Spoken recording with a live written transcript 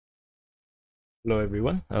Hello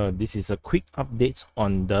everyone. This is a quick update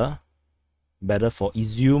on the battle for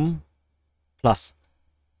Izyum plus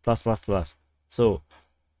plus. So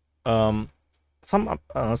some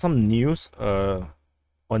news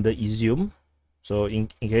on the Izyum. So in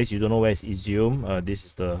case you don't know where is Izyum, this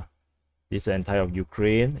is the entire of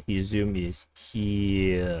Ukraine. Izyum is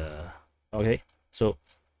here. Okay. So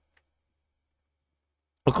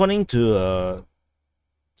according to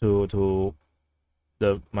to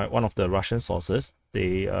one of the Russian sources,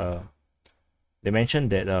 they mentioned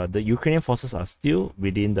that the Ukrainian forces are still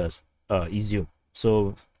within the Izyum.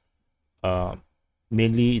 So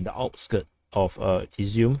mainly in the outskirts of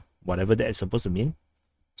Izyum, whatever that is supposed to mean.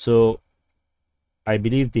 So I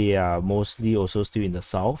believe they are mostly also still in the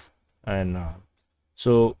south, and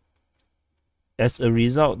so as a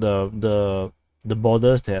result, the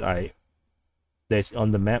borders that's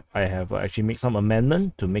on the map, I have actually made some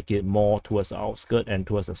amendment to make it more towards the outskirts and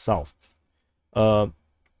towards the south.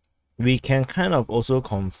 We can kind of also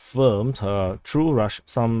confirm through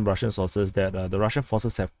some Russian sources that the Russian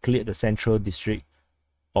forces have cleared the central district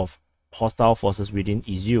of hostile forces within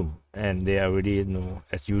Izyum, and they already,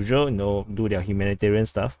 as usual, do their humanitarian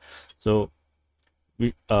stuff. So,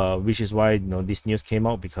 which is why this news came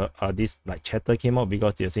out, because this like chatter came out,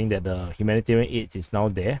 because they're saying that the humanitarian aid is now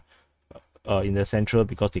there, in the central,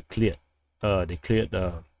 because they cleared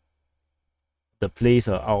the place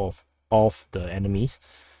out of the enemies.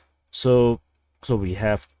 So we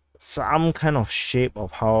have some kind of shape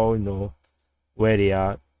of how where they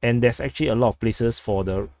are, and there's actually a lot of places for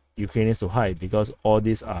the Ukrainians to hide, because all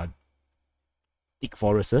these are thick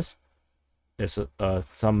forests. There's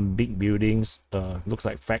some big buildings, looks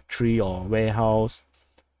like factory or warehouse.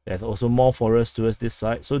 There's also more forest towards this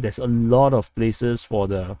side, so there's a lot of places for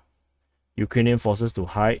the Ukrainian forces to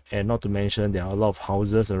hide, and not to mention there are a lot of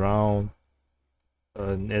houses around,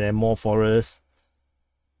 and then more forests.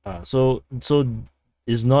 So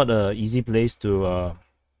it's not a easy place to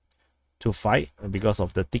fight because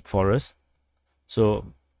of the thick forest. So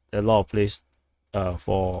a lot of place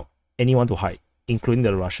for anyone to hide, including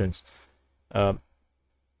the Russians.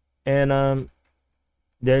 And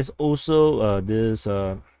there's also this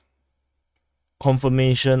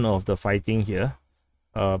confirmation of the fighting here,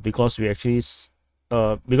 because we actually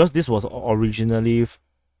because this was originally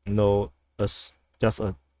just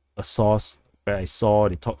a source where I saw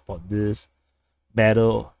they talk about this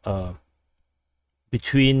battle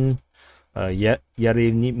between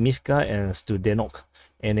Yaremivka and Studenok,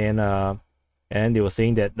 and then they were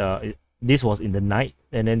saying that this was in the night,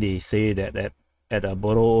 and then they say that at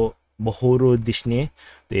Bohorodychne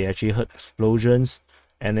they actually heard explosions,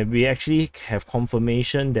 and then we actually have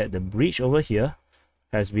confirmation that the bridge over here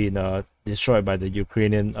has been destroyed by the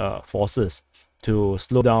Ukrainian forces to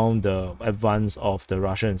slow down the advance of the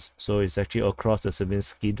Russians. So it's actually across the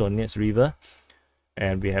Savinsky Donetsk River,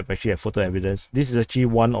 and we have actually photo evidence. This is actually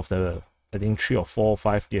one of the, I think, 3 or 4 or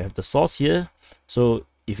 5. You have the source here. So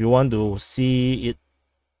if you want to see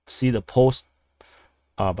the post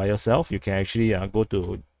by yourself, you can actually go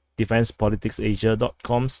to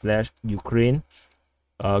defensepoliticsasia.com/Ukraine.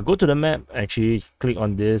 Go to the map, actually click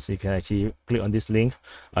on this. You can actually click on this link.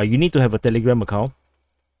 You need to have a Telegram account.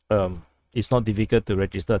 It's not difficult to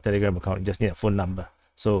register a Telegram account. You just need a phone number.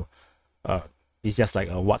 So it's just like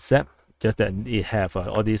a WhatsApp, just that it have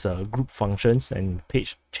all these group functions and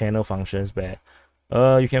page channel functions where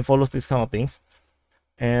you can follow these kind of things.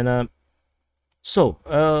 And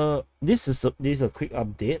this is a quick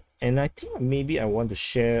update, and I think maybe I want to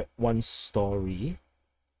share one story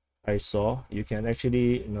I saw. You can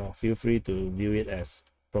actually feel free to view it as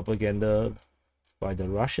propaganda by the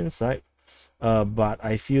Russian side, but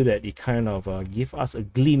I feel that it kind of give us a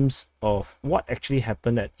glimpse of what actually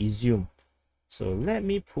happened at Izyum. So let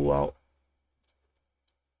me pull out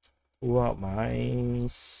my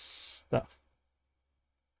stuff.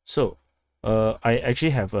 So I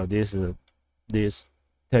actually have this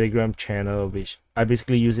Telegram channel, which I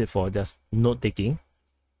basically use it for just note taking.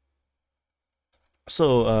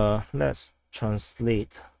 So let's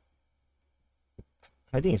translate.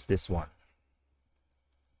 I think it's this one.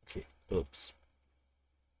 Okay, oops.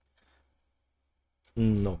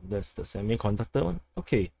 No, that's the semiconductor one.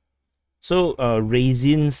 Okay, so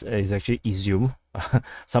raisins is actually Izyum.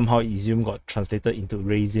 Somehow Izyum got translated into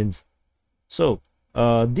raisins. So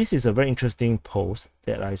this is a very interesting post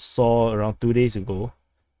that I saw around 2 days ago,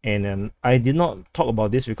 and I did not talk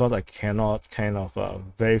about this because I cannot kind of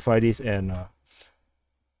verify this, and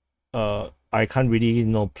I can't really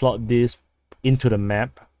plot this into the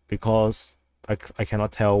map, because I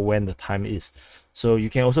cannot tell when the time is. So you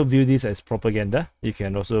can also view this as propaganda. You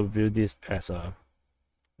can also view this as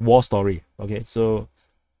war story. Okay, so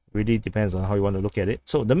really depends on how you want to look at it.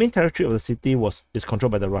 So the main territory of the city is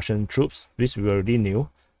controlled by the Russian troops, which we already knew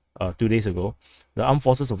 2 days ago. The armed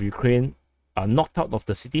forces of Ukraine are knocked out of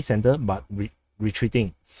the city center but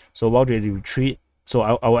retreating. So while they retreat, so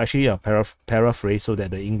I'll actually paraphrase so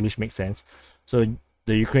that the English makes sense. So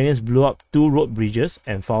the Ukrainians blew up 2 road bridges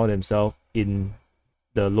and found themselves in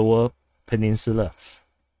the lower peninsula.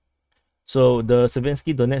 So the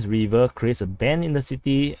Savinsky Donetsk River creates a bend in the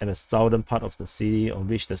city, and the southern part of the city on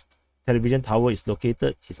which the television tower is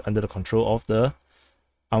located is under the control of the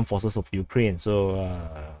armed forces of Ukraine. So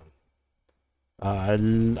I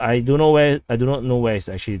do not know where is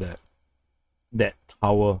actually that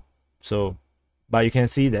tower. So but you can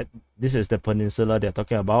see that this is the peninsula they're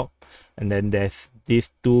talking about, and then there's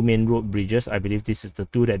these 2 main road bridges. I believe this is the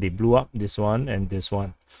 2 that they blew up, this one and this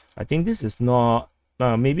one. I think this is not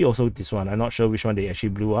maybe also this one. I'm not sure which one they actually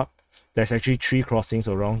blew up. There's actually 3 crossings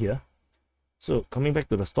around here. So coming back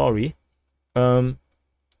to the story, so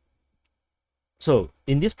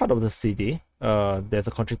in this part of the city, there's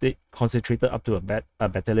a concentrated up to a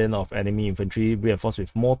battalion of enemy infantry reinforced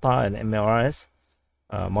with mortar and MLRS,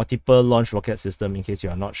 multiple launch rocket system in case you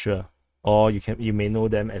are not sure, or you may know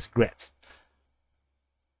them as Grats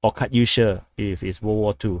or Katyusha if it's World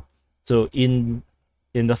War II. So in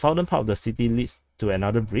the southern part of the city leads to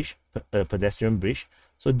another bridge, a pedestrian bridge.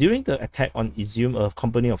 So during the attack on Izyum, a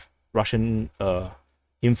company of Russian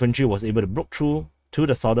infantry was able to break through to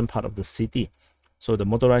the southern part of the city. So the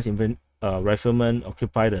motorized riflemen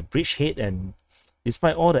occupied the bridgehead, and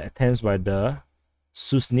despite all the attempts by the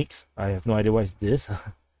Susniks, I have no idea what is this,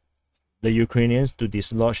 the Ukrainians to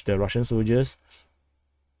dislodge the Russian soldiers,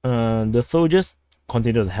 the soldiers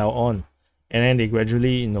continued to held on, and then they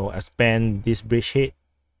gradually, expand this bridgehead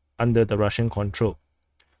under the Russian control.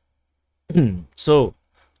 So,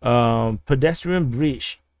 pedestrian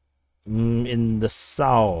bridge in the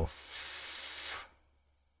south,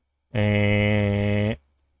 and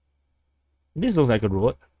this looks like a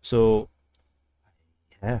road. So,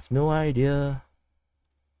 I have no idea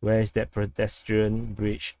where is that pedestrian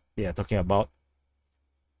bridge they are talking about.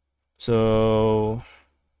 So,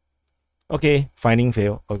 okay, finding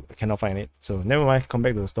fail. I cannot find it. So never mind. Come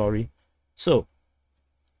back to the story. So,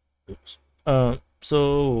 where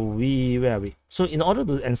are we? So in order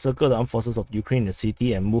to encircle the armed forces of Ukraine in the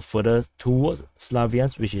city and move further towards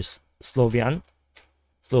Slaviansk, which is Sloviansk,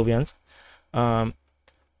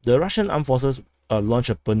 the Russian armed forces launched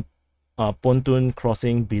a pontoon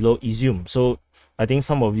crossing below Izyum. So I think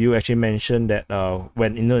some of you actually mentioned that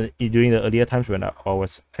when during the earlier times when I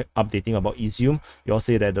was updating about Izyum, you all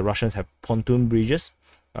say that the Russians have pontoon bridges.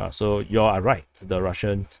 So you all are right. The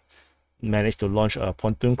Russians managed to launch a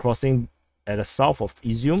pontoon crossing at the south of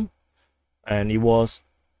Izyum, and it was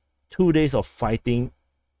 2 days of fighting.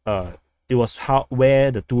 It was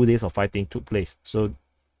where the 2 days of fighting took place. So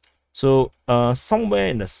somewhere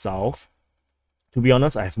in the south. To be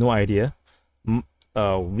honest, I have no idea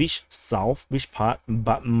which part,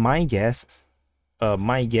 but my guess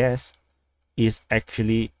is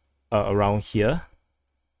actually around here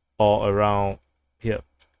or around here.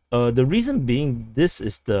 The reason being, this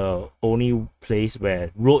is the only place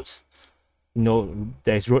where roads,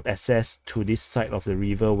 there's road access to this side of the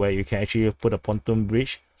river where you can actually put a pontoon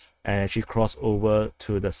bridge and actually cross over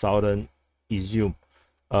to the southern Izyum.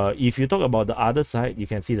 If you talk about the other side, you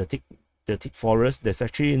can see the thick forest. There's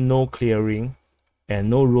actually no clearing and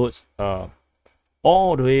no roads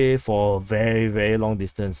all the way for a very, very long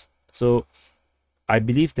distance. So I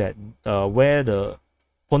believe that where the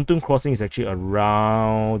pontoon crossing is actually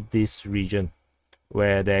around this region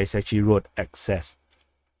where there is actually road access.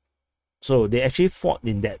 So they actually fought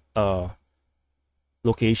in that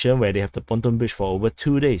location where they have the pontoon bridge for over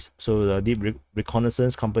 2 days. So the deep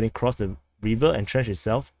reconnaissance company crossed the river, entrenched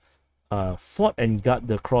itself, fought and guarded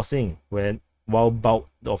the crossing while bulk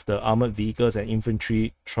of the armored vehicles and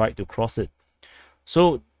infantry tried to cross it.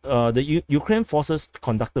 So the Ukraine forces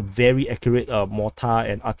conducted very accurate mortar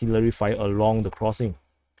and artillery fire along the crossing.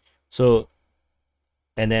 So,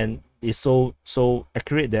 and then it's so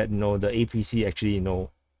accurate that the APC actually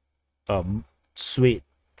swayed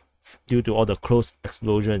due to all the close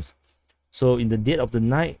explosions. So in the dead of the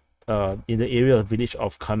night, in the area of the village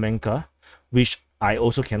of Kamenka, which I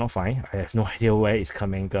also cannot find. I have no idea where is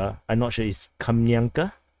Kamenka. I'm not sure it's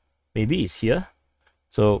Kamyanka. Maybe it's here.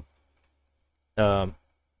 So an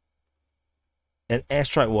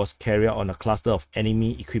airstrike was carried out on a cluster of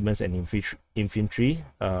enemy equipment and infantry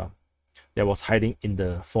that was hiding in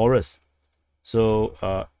the forest.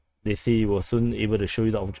 So they say we'll soon able to show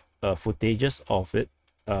you the footages of it.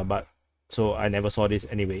 But so I never saw this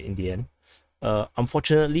anyway in the end.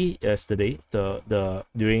 Unfortunately, yesterday,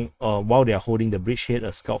 while they are holding the bridgehead,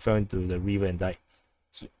 a scout fell into the river and died.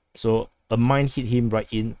 So a mine hit him right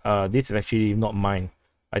in. This is actually not mine.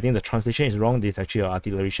 I think the translation is wrong. This is actually an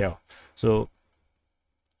artillery shell. So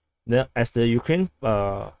as the Ukraine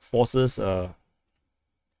forces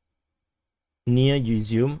near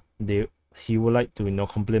Izyum, he would like to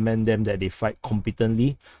compliment them that they fight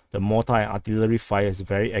competently. The mortar and artillery fire is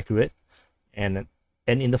very accurate, and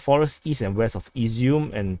in the forest east and west of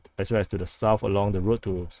Izyum, and as well as to the south along the road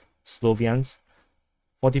to Sloviansk,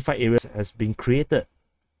 fortified areas has been created,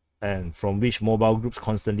 and from which mobile groups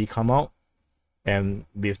constantly come out, and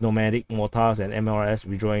with nomadic mortars and MLRS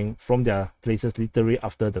withdrawing from their places literally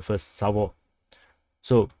after the first salvo.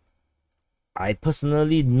 So I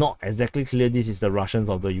personally not exactly clear this is the Russians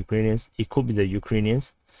or the Ukrainians. It could be the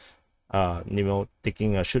Ukrainians,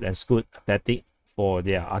 taking a shoot and scoot tactic for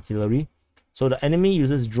their artillery. So the enemy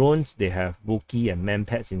uses drones. They have Buki and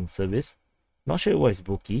manpads in service. Not sure what is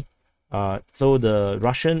Buki. So the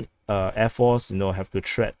Russian Air Force, have to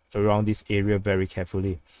tread around this area very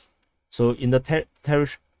carefully. So in the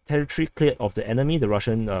territory cleared of the enemy, the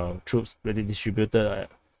Russian troops really distributed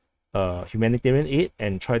humanitarian aid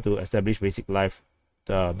and tried to establish basic life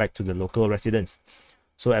back to the local residents.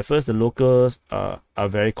 So at first the locals are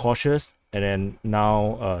very cautious, and then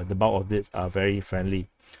now the bulk of it are very friendly.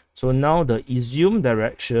 So now the Izyum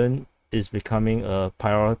direction is becoming a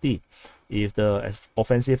priority. If the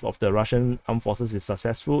offensive of the Russian armed forces is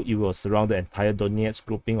successful, it will surround the entire Donetsk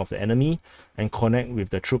grouping of the enemy and connect with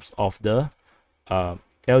the troops of the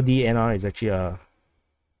LDNR, is actually a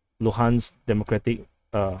Luhansk Democratic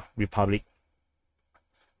Republic,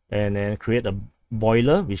 and then create a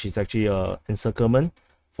boiler, which is actually a encirclement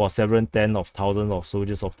for several tens of thousands of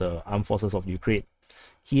soldiers of the armed forces of Ukraine.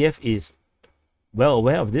 Kiev is well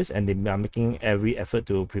aware of this, and they are making every effort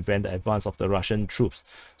to prevent the advance of the Russian troops.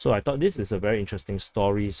 So I thought this is a very interesting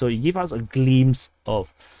story. So it gives us a glimpse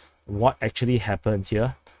of what actually happened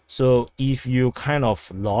here. So if you kind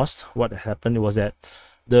of lost, what happened was that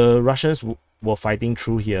the Russians were fighting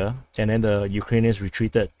through here, and then the Ukrainians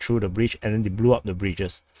retreated through the bridge, and then they blew up the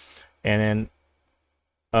bridges. And then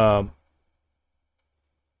I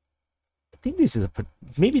think this is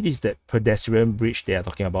maybe this is that pedestrian bridge they are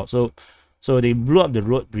talking about. So they blew up the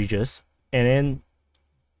road bridges, and then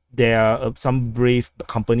there are some brave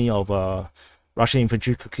company of Russian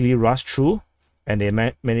infantry quickly rushed through, and they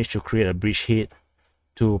managed to create a bridgehead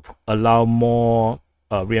to allow more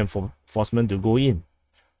reinforcement to go in.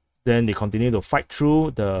 Then they continue to fight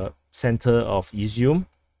through the center of Izyum.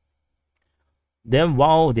 Then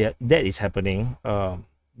while that is happening,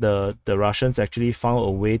 the Russians actually found a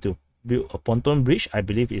way to build a pontoon bridge. I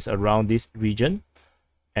believe it's around this region,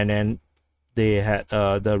 and then they had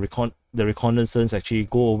the reconnaissance actually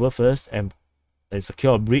go over first and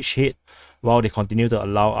secure a bridgehead, while they continue to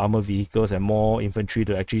allow armored vehicles and more infantry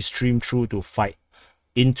to actually stream through to fight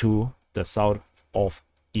into the south of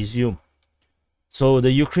Izyum. So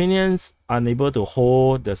the Ukrainians, unable to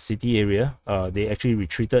hold the city area, they actually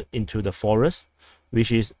retreated into the forest,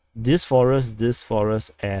 which is this forest,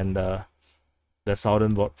 and the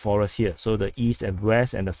southern forest here. So the east and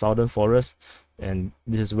west and the southern forest, and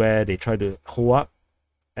this is where they try to hold up,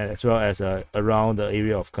 and as well as around the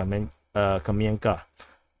area of Kamienka.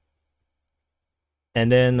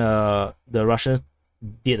 And then the Russians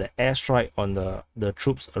did an airstrike on the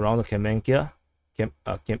troops around the Kamienka,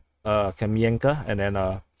 and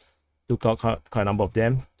then took out quite a number of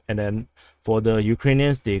them. And then for the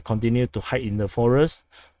Ukrainians, they continued to hide in the forest,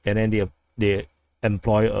 and then they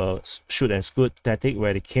employ a shoot and scoot tactic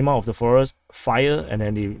where they came out of the forest, fire, and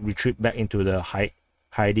then they retreat back into the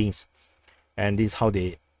hidings. And this is how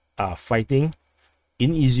they are fighting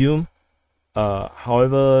in Izyum.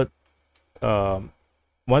 However,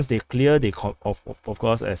 once they clear, of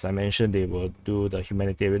course, as I mentioned, they will do the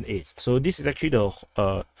humanitarian aids. So this is actually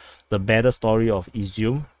the better story of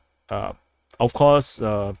Izyum. Of course,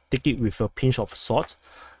 take it with a pinch of salt.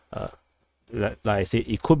 Like I said,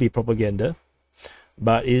 it could be propaganda,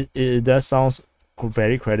 but it does sound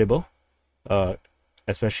very credible.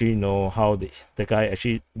 Especially how the guy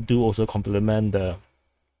actually do also compliment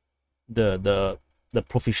the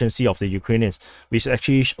proficiency of the Ukrainians, which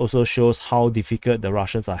actually also shows how difficult the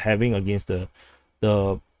Russians are having against the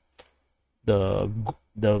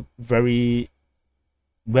very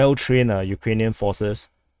well-trained Ukrainian forces.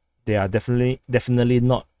 They are definitely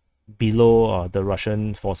not below the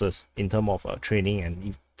Russian forces in terms of training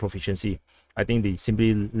and proficiency. I think they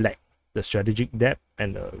simply lack the strategic depth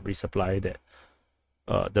and the resupply that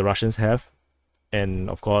the Russians have, and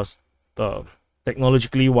of course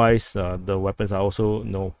technologically wise, the weapons are also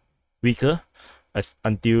weaker as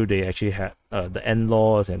until they actually had the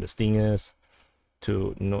Endlaws and the Stingers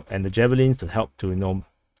to, you know, and the Javelins to help to, you know,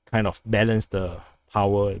 kind of balance the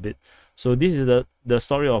power a bit. So this is the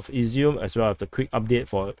story of Izyum, as well as the quick update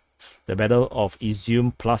for the Battle of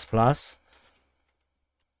Izyum ++.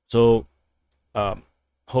 So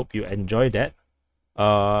hope you enjoy that.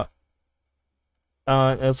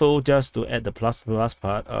 Also, just to add the ++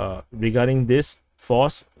 part, regarding this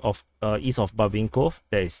force of east of Bavinkov,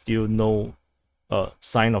 there is still no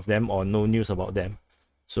sign of them or no news about them.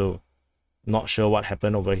 So not sure what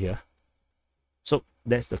happened over here. So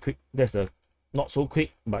that's the not so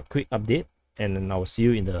quick but quick update, and then I'll see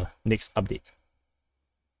you in the next update.